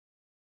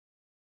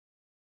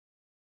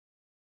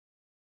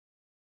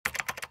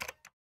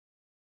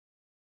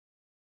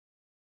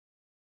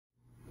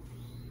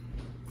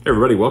Hey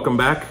everybody, welcome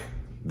back.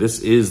 This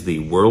is the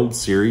World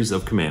Series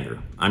of Commander.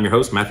 I'm your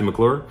host, Matthew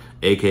McClure,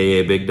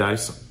 aka Big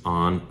Dice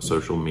on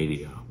social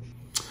media.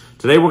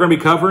 Today we're going to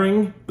be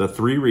covering the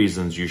 3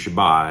 reasons you should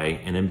buy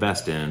and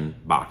invest in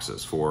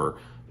boxes for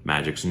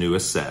Magic's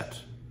newest set,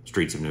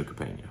 Streets of New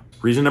Capenna.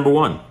 Reason number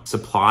 1,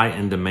 supply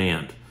and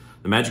demand.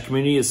 The Magic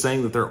community is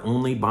saying that they're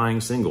only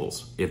buying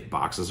singles. If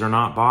boxes are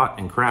not bought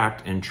and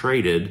cracked and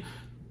traded,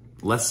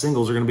 less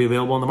singles are going to be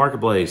available in the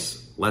marketplace.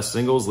 Less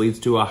singles leads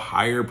to a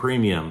higher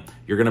premium.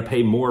 You're going to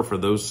pay more for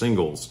those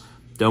singles.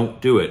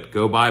 Don't do it.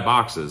 Go buy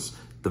boxes.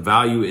 The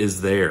value is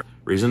there.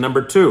 Reason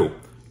number 2,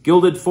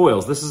 gilded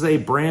foils. This is a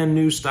brand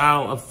new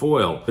style of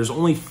foil. There's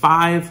only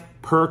 5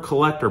 per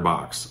collector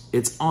box.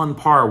 It's on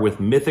par with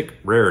mythic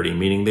rarity,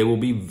 meaning they will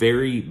be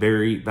very,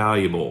 very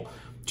valuable.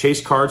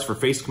 Chase cards for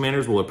face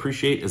commanders will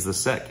appreciate as the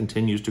set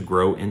continues to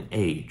grow in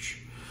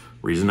age.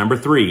 Reason number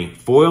 3,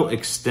 foil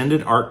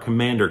extended art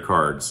commander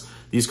cards.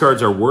 These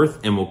cards are worth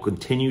and will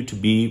continue to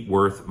be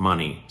worth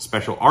money.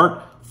 Special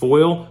art,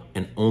 foil,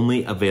 and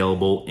only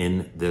available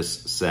in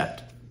this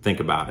set.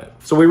 Think about it.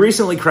 So we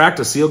recently cracked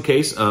a sealed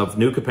case of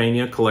New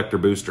Capenna collector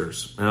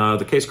boosters.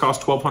 The case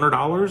cost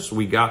 $1,200.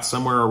 We got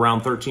somewhere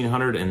around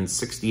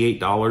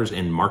 $1,368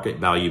 in market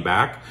value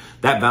back.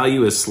 That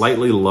value is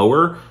slightly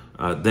lower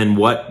than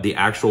what the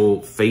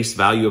actual face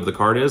value of the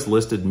card is.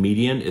 Listed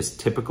median is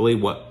typically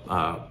what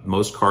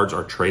most cards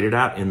are traded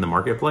at in the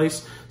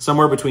marketplace,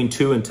 somewhere between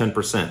 2 and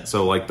 10%.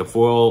 So like the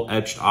foil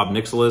etched Ob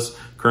Nixilis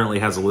currently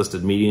has a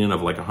listed median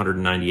of like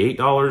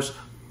 $198,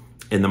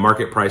 and the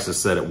market price is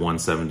set at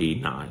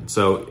 $179.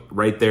 So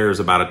right there is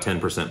about a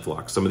 10%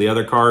 flux. Some of the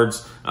other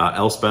cards,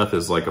 Elspeth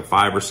is like a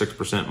 5 or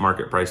 6%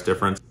 market price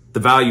difference. The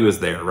value is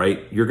there,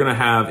 right? You're gonna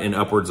have in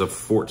upwards of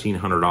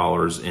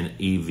 $1,400 in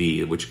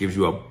EV, which gives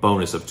you a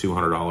bonus of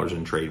 $200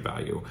 in trade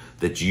value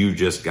that you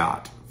just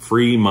got.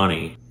 Free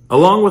money.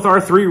 Along with our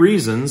 3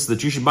 reasons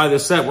that you should buy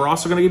this set, we're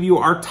also gonna give you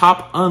our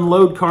top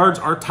unload cards,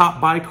 our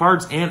top buy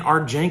cards, and our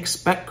jank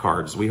spec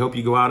cards. We hope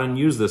you go out and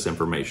use this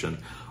information.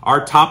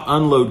 Our top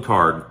unload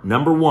card,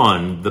 number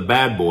 1, the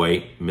bad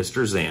boy,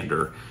 Mr.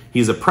 Xander.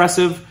 He's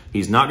oppressive.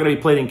 He's not going to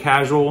be played in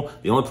casual.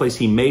 The only place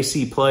he may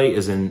see play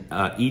is in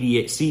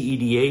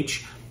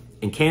CEDH.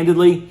 And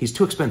candidly, he's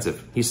too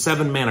expensive. He's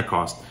 7 mana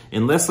cost.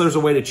 Unless there's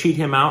a way to cheat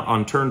him out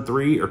on turn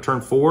 3 or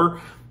turn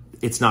 4,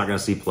 it's not going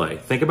to see play.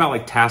 Think about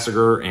like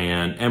Tassiger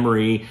and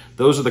Emery.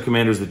 Those are the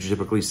commanders that you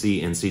typically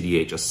see in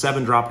CDH. A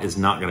 7-drop is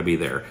not going to be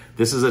there.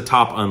 This is a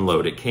top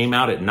unload. It came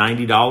out at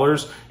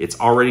 $90. It's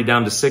already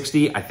down to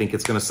 $60. I think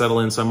it's going to settle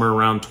in somewhere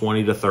around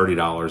 $20 to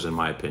 $30 in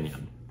my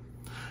opinion.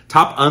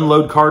 Top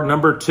unload card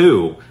number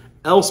 2,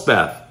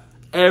 Elspeth.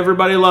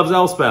 Everybody loves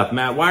Elspeth.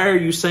 Matt, why are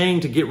you saying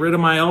to get rid of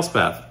my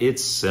Elspeth?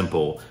 It's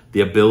simple. The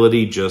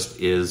ability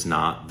just is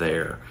not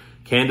there.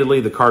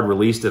 Candidly, the card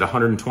released at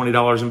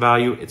 $120 in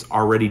value. It's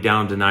already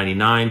down to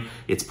 $99.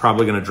 It's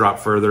probably going to drop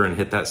further and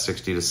hit that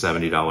 $60 to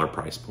 $70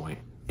 price point.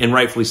 And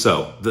rightfully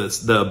so.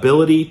 The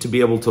ability to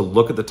be able to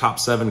look at the top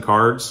 7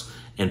 cards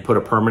and put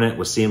a permanent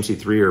with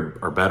CMC3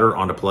 or better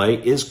onto play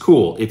is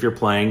cool if you're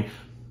playing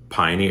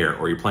Pioneer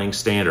or you're playing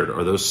Standard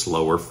or those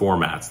slower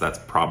formats. That's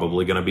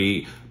probably going to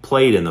be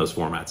played in those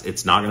formats.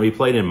 It's not going to be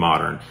played in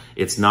Modern.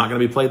 It's not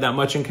going to be played that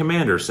much in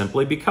Commander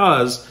simply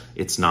because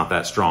it's not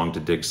that strong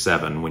to dig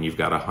 7 when you've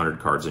got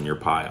 100 cards in your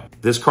pile.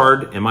 This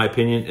card, in my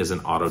opinion, is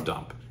an auto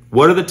dump.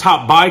 What are the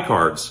top buy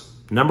cards?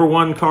 Number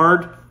 1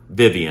 card,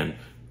 Vivian.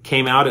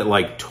 Came out at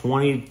like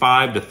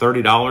 $25 to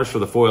 $30 for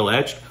the foil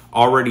etched.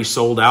 Already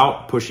sold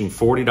out, pushing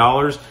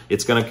 $40.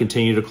 It's going to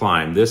continue to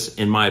climb. This,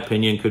 in my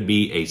opinion, could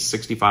be a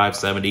 $65,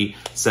 $70,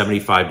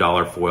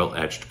 $75 foil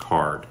etched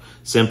card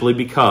simply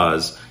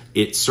because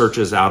it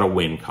searches out a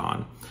win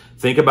con.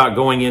 Think about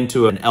going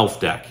into an elf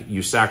deck.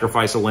 You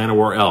sacrifice a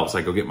Llanowar Elves.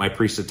 I go get my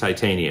Priest of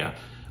Titania.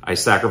 I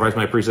sacrifice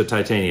my Priest of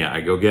Titania.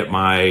 I go get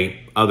my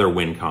other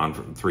win con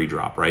from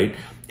 3-drop, right?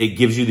 It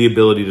gives you the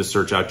ability to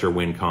search out your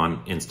win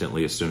con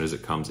instantly as soon as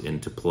it comes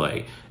into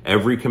play.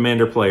 Every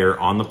commander player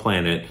on the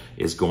planet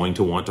is going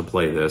to want to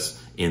play this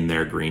in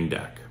their green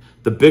deck.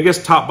 The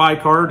biggest top buy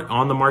card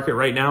on the market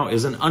right now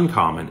is an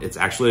uncommon. It's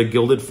actually a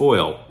gilded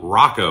foil,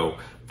 Rocco.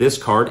 This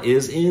card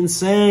is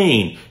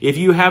insane. If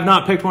you have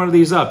not picked one of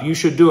these up, you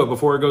should do it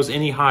before it goes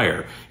any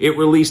higher. It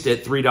released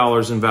at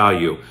 $3 in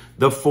value.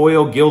 The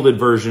foil gilded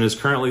version is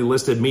currently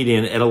listed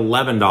median at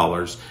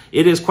 $11.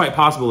 It is quite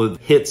possible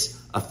it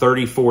hits a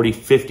 $30, $40,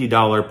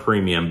 $50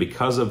 premium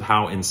because of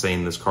how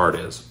insane this card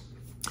is.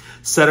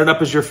 Set it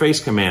up as your face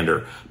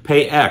commander.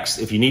 Pay X.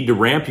 If you need to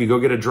ramp, you go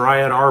get a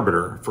Dryad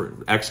Arbiter.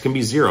 For X can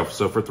be 0.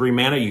 So for 3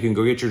 mana, you can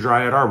go get your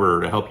Dryad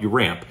Arbiter to help you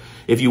ramp.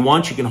 If you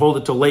want, you can hold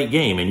it till late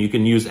game, and you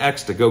can use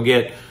X to go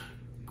get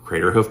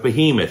Craterhoof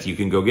Behemoth. You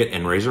can go get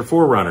Enraiser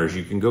Forerunners.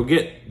 You can go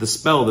get the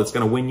spell that's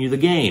going to win you the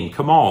game,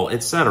 Kamal,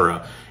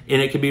 etc.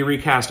 And it can be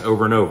recast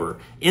over and over.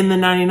 In the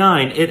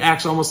 99, it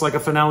acts almost like a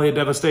Finale of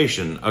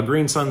Devastation, a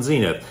Green Sun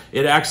Zenith.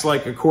 It acts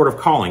like a Court of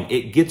Calling.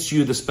 It gets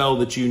you the spell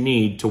that you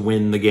need to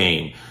win the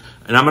game.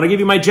 And I'm going to give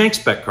you my jank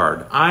spec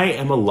card. I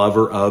am a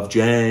lover of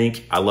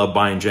jank. I love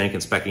buying jank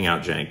and speccing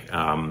out jank.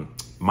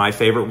 My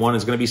favorite one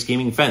is going to be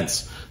Scheming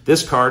Fence.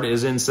 This card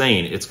is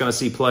insane. It's going to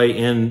see play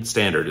in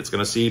Standard. It's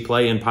going to see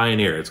play in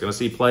Pioneer. It's going to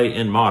see play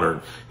in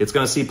Modern. It's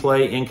going to see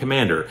play in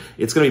Commander.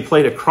 It's going to be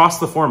played across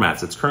the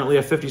formats. It's currently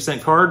a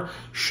 50-cent card.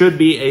 Should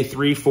be a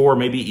 $3, $4,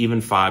 maybe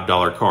even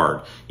 $5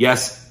 card.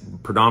 Yes,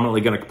 predominantly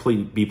going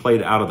to be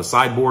played out of the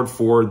sideboard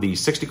for the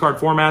 60-card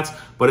formats,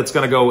 but it's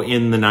going to go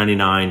in the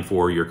 99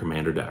 for your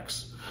Commander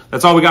decks.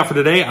 That's all we got for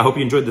today. I hope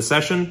you enjoyed the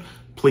session.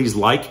 Please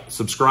like,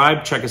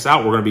 subscribe, check us out.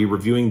 We're going to be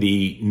reviewing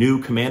the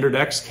new Commander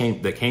decks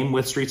that came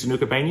with Streets of New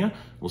Capenna.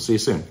 We'll see you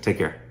soon. Take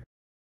care.